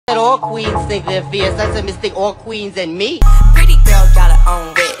all queens think they're fierce. That's a mistake, all queens and me. Pretty girl got her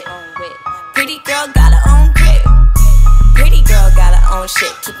own wit. Pretty girl got her own grip. Pretty girl got her own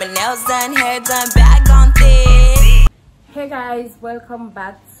shit. Keep her nails done, hair done, bag on thick. Hey guys, welcome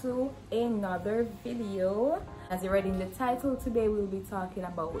back to another video. As you read in the title, today we'll be talking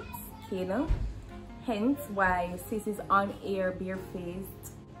about skin. Hence why sis is on air barefaced.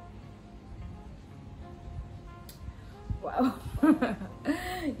 Wow.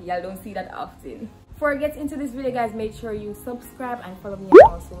 Y'all don't see that often. Before I get into this video, guys, make sure you subscribe and follow me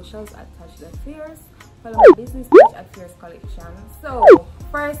on all socials at Tash. Follow my business page at Fierce Collection. So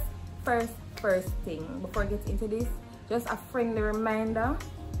first thing, before I get into this, just a friendly reminder: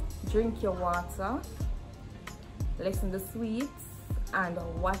 drink your water, listen to sweets, and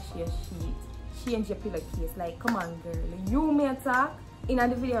wash your sheet. Change your pillowcase. Like, come on girl, you may talk in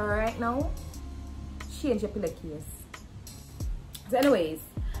the video right now. Change your pillowcase. So anyways,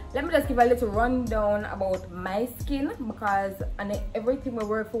 let me just give a little rundown about my skin, because everything will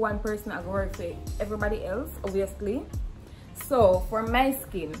work for one person, I work for everybody else, obviously. So for my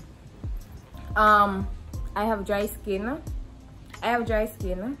skin, I have dry skin. And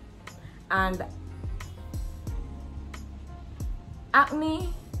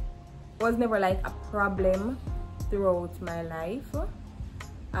acne was never like a problem throughout my life.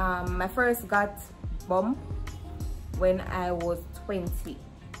 I first got bump when I was 20,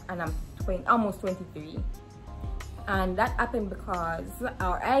 and I'm almost 23, and that happened because,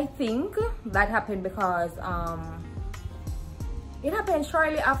 or I think that happened because it happened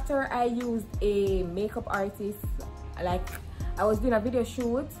shortly after I used a makeup artist. Like, I was doing a video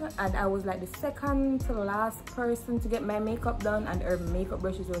shoot and I was like the second to the last person to get my makeup done, and her makeup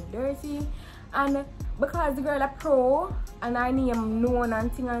brushes was dirty, and because the girl a pro and I name known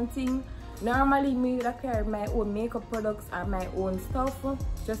and thing, normally me would carry my own makeup products or my own stuff,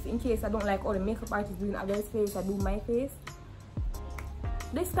 just in case I don't like all the makeup artists doing others' face, I do my face.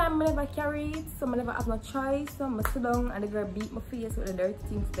 This time I never carry it, so I never have no choice. So I sit down and the girl beat my face with the dirty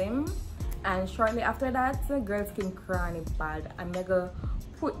things them. And shortly after that, girl skin cranny bad. I'm gonna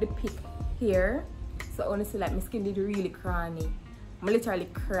put the pic here, so honestly, like, my skin did really cranny. I literally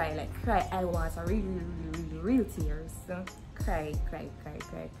cry eye water, real tears. Cry.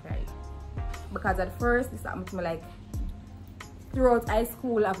 Because at first this happened to me, like, throughout high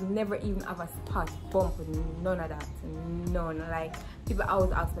school I've never even have a spot bump, none of that, none. Like, people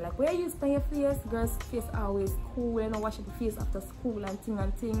always ask me like, where you spend your face? Girls' face always cool, you know, wash up your face after school and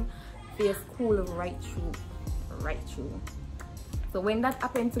thing. Face cool right through. So when that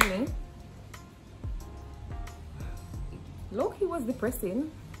happened to me, low-key was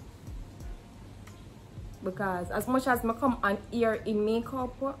depressing, because as much as I come on here in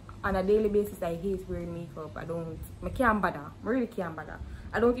makeup on a daily basis, I hate wearing makeup. I can't bother. I really can't bother.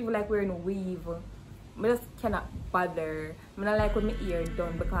 I don't even like wearing a weave. I just cannot bother. I don't like when my hair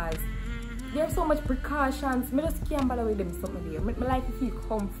done, because there's so much precautions. I just can't bother with them something there. I like to feel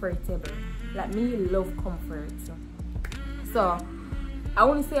comfortable. Like, me love comfort. So I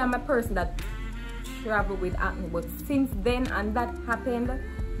wouldn't say I'm a person that travel with acne, but since then and that happened,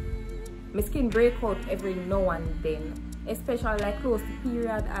 my skin break out every now and then, especially like close to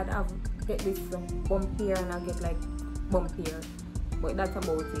period. I'd get this bump here and I get like bump here, but that's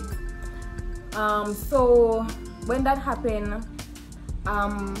about it. So when that happened,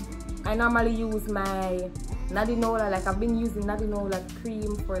 I normally use my Nadinola. Like, I've been using Nadinola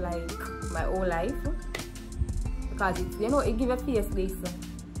cream for like my whole life, because it's, you know, it gives a face this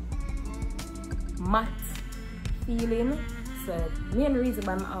matte feeling. So main reason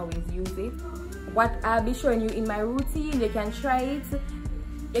why I always use it. What I'll be showing you in my routine, you can try it.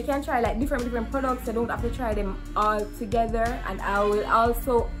 You can try like different products. You don't have to try them all together. And I will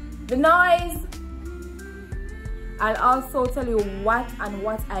also, the noise, I'll also tell you what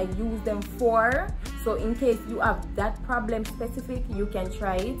I use them for. So in case you have that problem specific, you can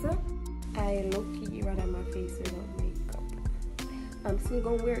try it. I low-key rather my face without makeup. I'm still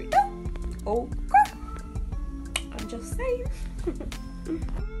gonna wear it. Oh God, I'm just saying.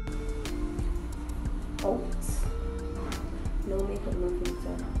 Oh, no makeup, no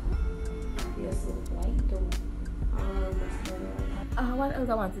filter. You're so white though. What else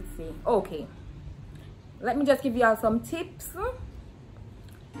I wanted to say? Okay, let me just give you all some tips.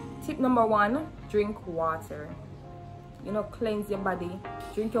 Tip number 1: drink water. You know, cleanse your body.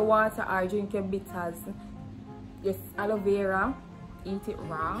 Drink your water or drink your bitters. Yes, aloe vera, eat it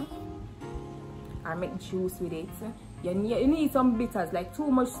raw or make juice with it. You need some bitters. Like, too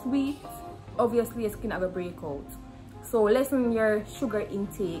much sweet, obviously your skin will break out. So lessen your sugar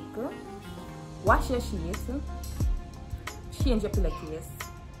intake. Wash your sheets. Change your pillowcase.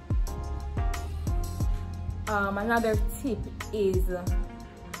 Another tip is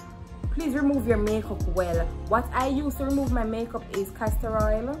please remove your makeup well. What I use to remove my makeup is castor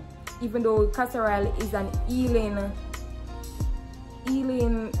oil, even though castor oil is an healing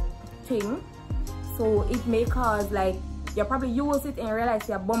thing, so it may cause, like, you probably use it and realize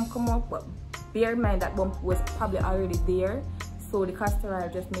your bump come up, but bear in mind that bump was probably already there, so the castor oil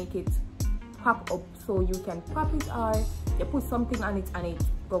just make it pop up, so you can pop it or you put something on it and it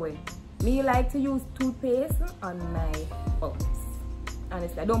go away. Me like to use toothpaste on my bumps.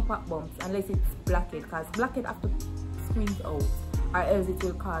 Honestly, I don't pop bumps unless it's blackhead, because blackhead have to squeeze out or else it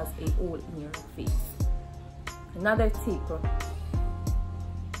will cause a hole in your face. Another tip,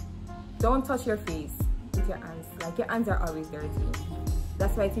 don't touch your face with your hands. Like, your hands are always dirty.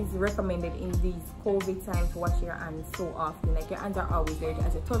 That's why it is recommended in these COVID times to wash your hands so often. Like, your hands are always dirty.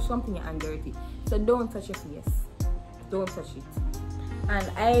 As you touch something, your hand dirty. So don't touch your face. Don't touch it. And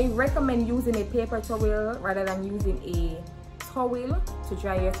I recommend using a paper towel rather than using a towel to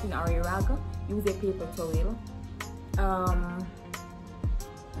dry your skin or a rag. Use a paper towel.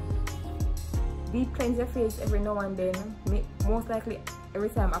 Deep cleanse your face every now and then. Most likely every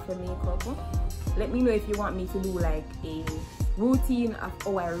time after makeup. Let me know if you want me to do like a routine of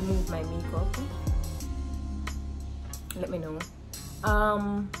how I remove my makeup. Let me know.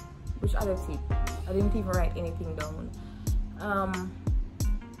 Which other tip? I didn't even write anything down.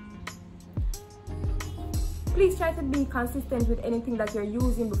 Please try to be consistent with anything that you're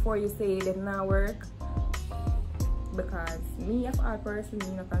using before you say it does not work. Because me as a person,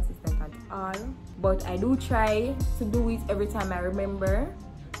 I'm not consistent at all. But I do try to do it every time I remember.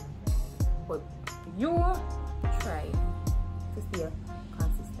 But you try to stay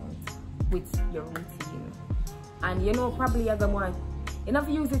consistent with your routine. And you know, probably you're gonna want, you don't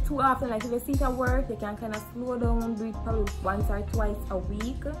use it too often. Like, if you see it at work, you can kind of slow down, do it probably once or twice a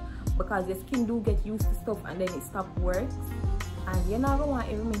week, because your skin do get used to stuff and then it stops works. And you're not gonna want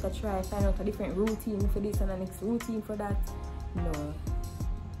every minute to try find out a different routine for this and the next routine for that. No.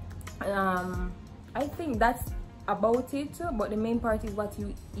 I think that's about it, but the main part is what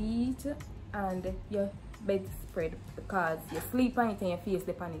you eat and your bedspread, because you sleep on it and your face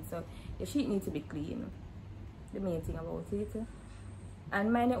dip on it, so your sheet needs to be clean. The main thing about it.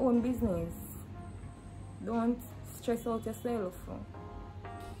 And mind your own business. Don't stress out yourself,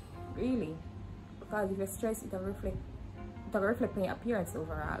 really, because if you're stressed, it'll reflect on your appearance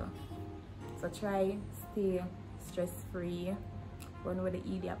overall. So try stay stress-free. Run with the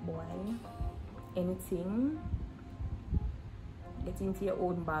idiot boy. Anything, get into your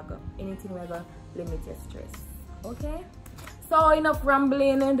own bag. Anything will limit your stress. Okay, so enough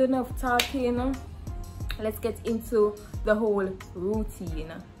rambling and enough talking. Let's get into the whole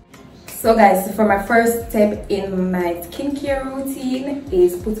routine. So guys, for my first step in my skincare routine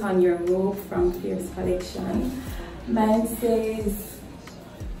is put on your robe from Fierce collection. Mine says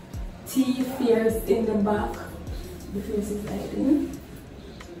T Fierce in the back. The Fierce is hiding.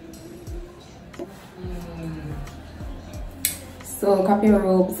 So copy your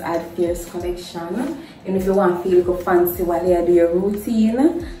robes at Fierce collection. And if you want to feel like fancy while you do your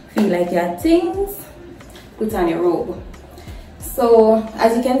routine, feel like you have things, put on your robe. So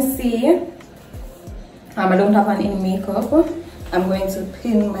as you can see, I don't have on any makeup. I'm going to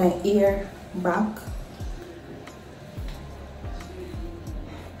pin my ear back.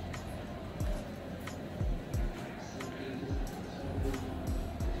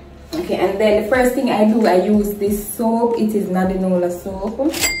 Okay, and then the first thing I do, I use this soap. It is Nadinola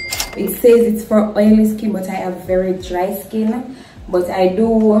soap. It says it's for oily skin, but I have very dry skin. But I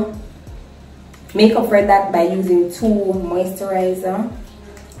do make up for that by using 2 moisturizer.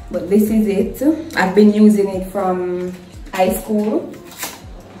 But this is it. I've been using it from high school,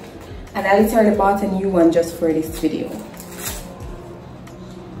 and I literally bought a new one just for this video.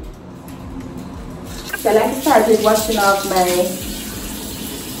 So I like to start with washing off my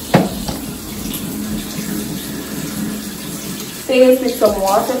face with some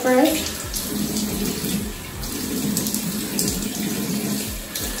water first,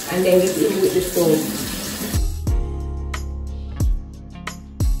 and then get in with the soap.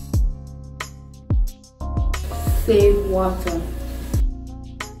 Save water.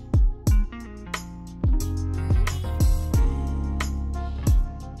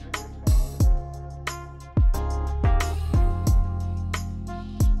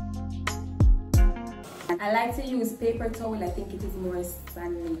 I like to use paper towel. I think it is more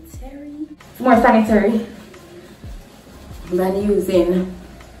sanitary. It's more sanitary than using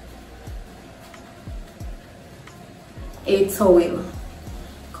a towel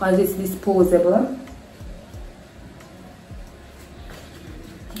because it's disposable.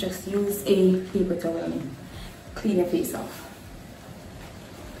 Just use a paper towel. clean your face off.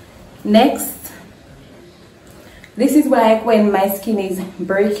 Next, this is like when my skin is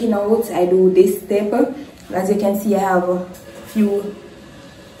breaking out, I do this step. As you can see, I have a few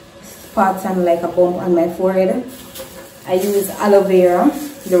spots and like a bump on my forehead. I use aloe vera,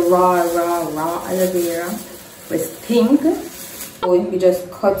 the raw aloe vera with pink. So you just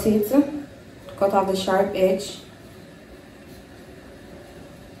cut it, cut off the sharp edge.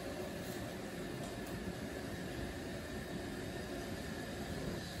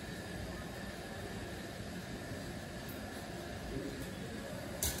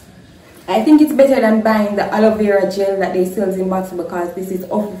 I think it's better than buying the aloe vera gel that they sell in bottle, because this is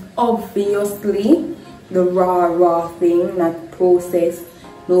obviously the raw thing, not processed,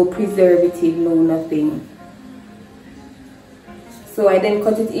 no preservative, no nothing. So I then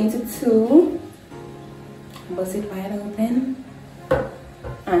cut it into two, bust it wide open,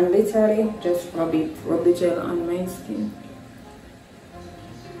 and literally just rub the gel on my skin.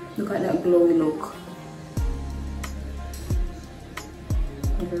 Look at that glowy look.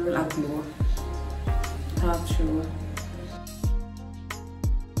 Girl, a glow. Talk true.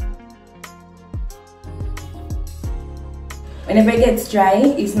 Whenever it gets dry,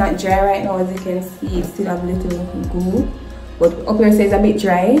 it's not dry right now, as you can see, it still have little goo, but up here says a bit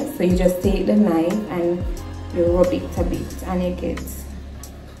dry, so you just take the knife and you rub it a bit and you get,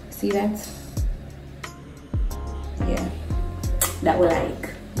 see that? Yeah, that will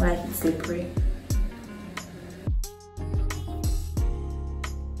like it's slippery.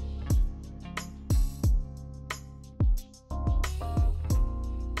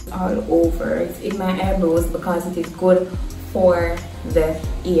 All over, it's in my eyebrows because it is good for the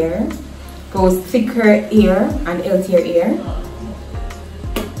ear, goes thicker ear and healthier ear.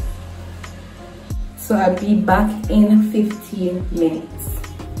 So I'll be back in 15 minutes.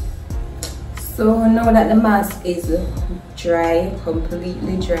 So now that the mask is dry,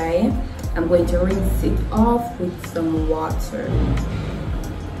 completely dry, I'm going to rinse it off with some water.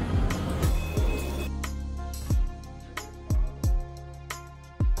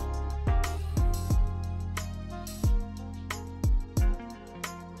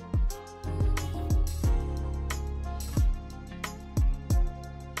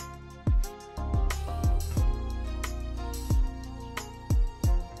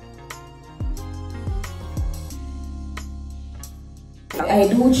 I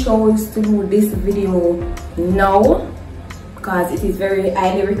do choose to do this video now because it is very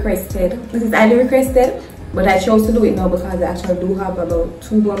highly requested. This is highly requested, but I chose to do it now because I actually do have about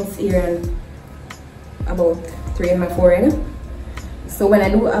 2 bumps here and about 3 in my forehead. So when I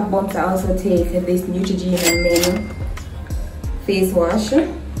do have bumps, I also take this Neutrogena Men face wash.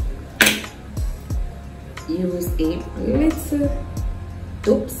 Use a little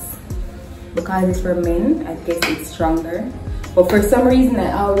dupes because it's for men. I guess it's stronger. But for some reason,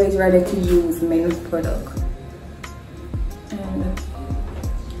 I always rather to use men's product. And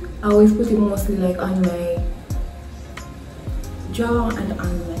I always put it mostly like on my jaw and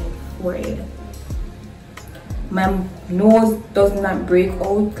on my forehead. My nose does not break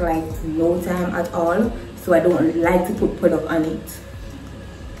out like no time at all, so I don't like to put product on it.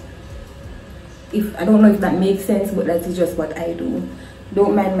 I don't know if that makes sense, but that is just what I do.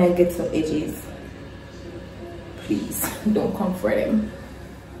 Don't mind my ghetto edges. Please don't come for them.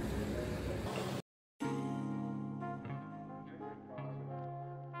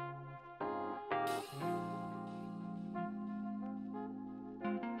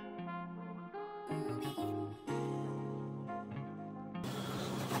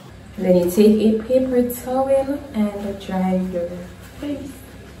 Then you take a paper towel and dry your face.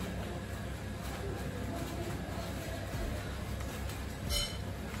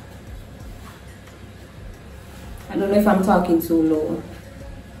 I don't know if I'm talking too low.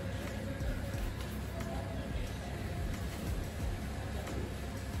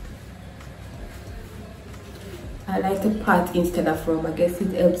 I like to pat instead of rub. I guess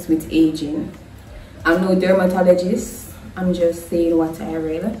it helps with aging. I'm no dermatologist. I'm just saying what I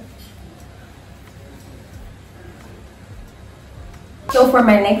read. So for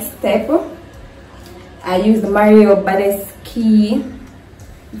my next step, I use the Mario Badescu,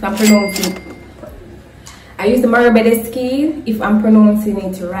 if I'm pronouncing. I use the Mario Badescu, if I'm pronouncing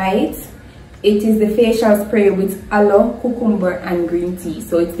it right. It is the facial spray with aloe, cucumber, and green tea.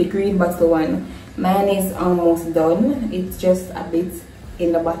 So it's the green bottle one. Mine is almost done. It's just a bit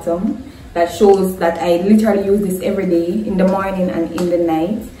in the bottom. That shows that I literally use this every day, in the morning and in the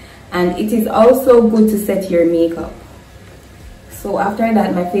night. And it is also good to set your makeup. So after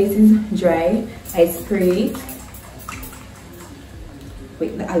that, my face is dry. I spray it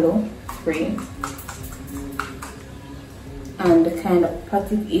with the aloe spray. and kind of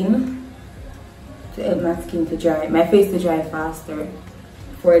pat it in to help my skin to dry, my face to dry faster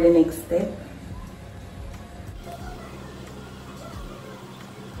for the next step.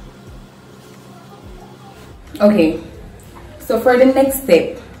 Okay, so for the next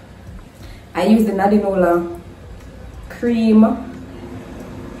step, I use the Nadinola cream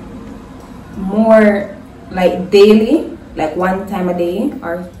more like daily, like 1 time a day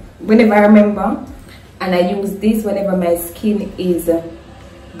or whenever I remember, and I use this whenever my skin is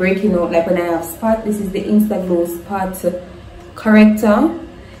breaking out, like when I have spot. This is the Instaglow spot corrector.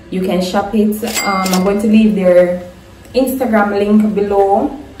 You can shop it. I'm going to leave their Instagram link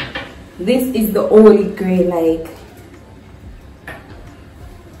below. This is the holy grail, like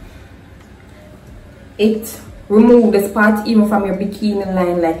it remove the spot even from your bikini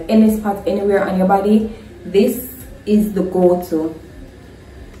line, like any spot anywhere on your body. This is the go-to.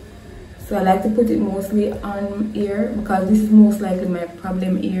 So I like to put it mostly on here because this is most likely my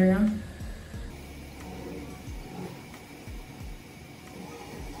problem area.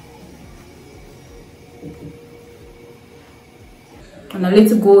 And a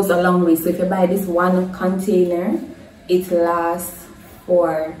little goes a long way. So if you buy this 1 container, it lasts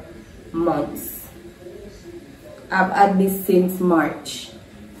for months. I've had this since March.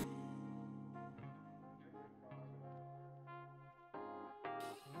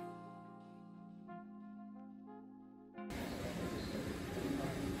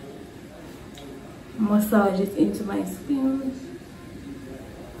 Massage it into my skin.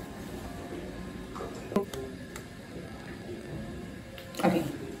 Okay,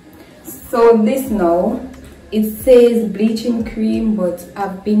 so this now, it says bleaching cream, but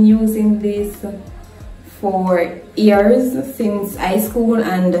I've been using this for years, since high school,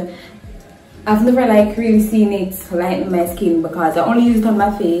 and I've never like really seen it lighten my skin because I only use it on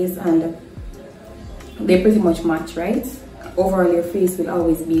my face and they pretty much match, right? Overall your face will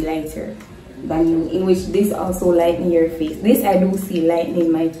always be lighter than you, in which this also lightening your face. This I do see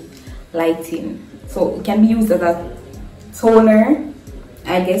lightening my lighting, so it can be used as a toner,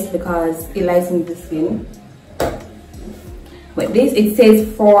 I guess, because it lightens the skin. But this, it says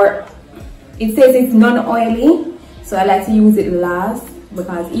it's non-oily, so I like to use it last,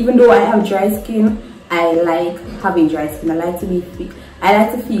 because even though I have dry skin, I like having dry skin. I like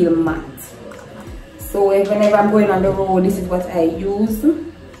to feel matte. So whenever I'm going on the road, this is what I use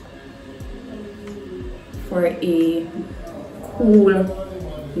for a cool,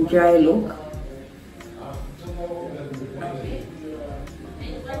 dry look.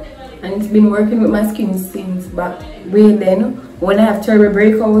 And it's been working with my skin since back way then. When I have terrible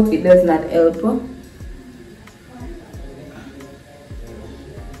breakout, it does not help.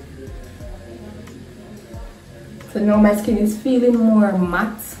 So now my skin is feeling more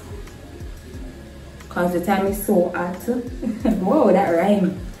matte because the time is so hot. Whoa, that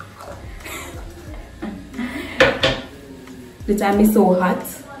rhyme. The time is so hot,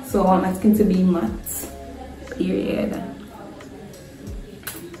 so I want my skin to be matte. Period.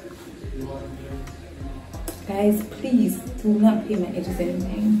 Guys, please do not pay my edges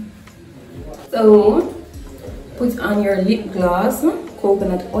anything. So put on your lip gloss,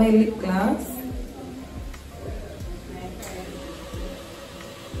 coconut oil lip gloss.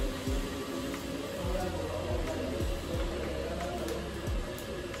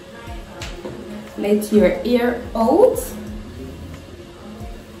 Let your hair out.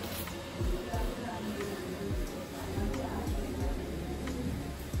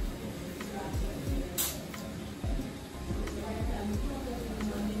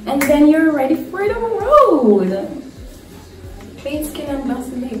 And then you're ready for the road. Clean skin and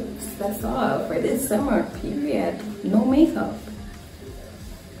glossy lips. That's all for this summer, period. No makeup.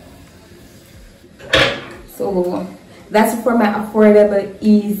 So that's for my affordable,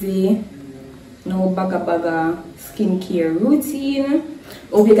 easy, no baga skincare routine.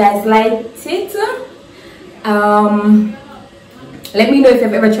 Hope you guys liked it. Let me know if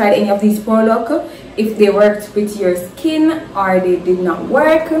you've ever tried any of these products, if they worked with your skin or they did not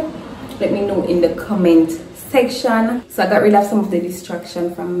work. Let me know in the comment section. So I got rid of some of the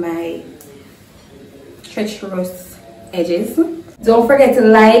distraction from my treacherous edges. Don't forget to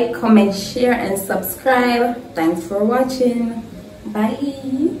like, comment, share and subscribe. Thanks for watching.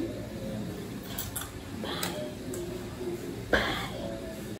 Bye.